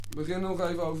Begin nog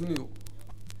even overnieuw.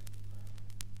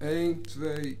 1,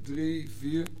 2, 3,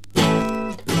 4.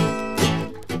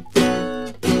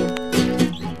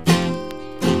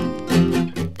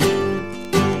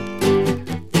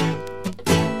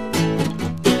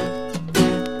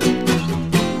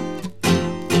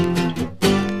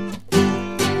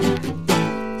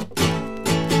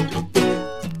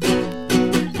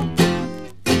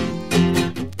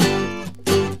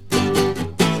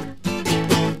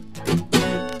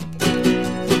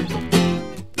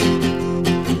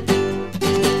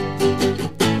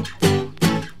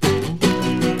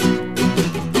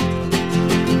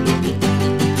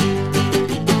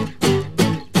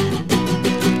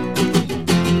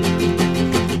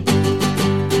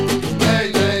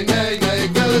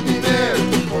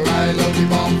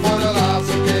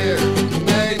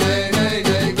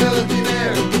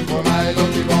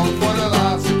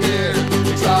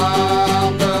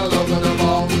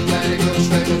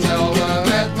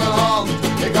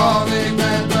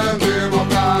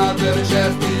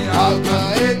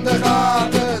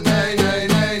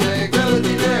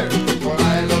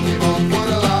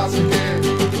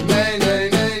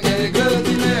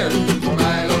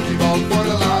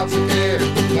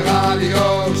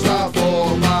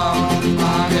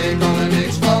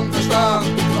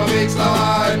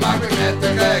 Fabriekslawaai maakt me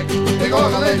knettergek. Ik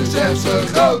hoor alleen de chef zijn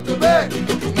grote bek.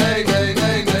 Nee, nee,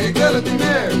 nee, nee, ik wil het niet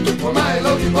meer. Voor mij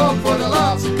loopt die band voor de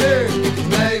laatste keer.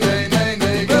 Nee, nee, nee,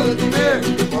 nee, ik wil het niet meer.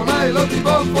 Voor mij loopt die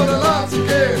band voor de laatste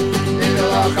keer.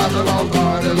 Iedere gaat de band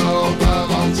harder lopen,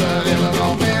 want ze willen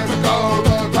nog meer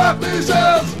verkopen. Ik mag nu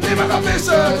zelfs niet meer gaan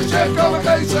missen. De chef kan me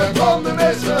geen seconde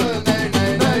missen.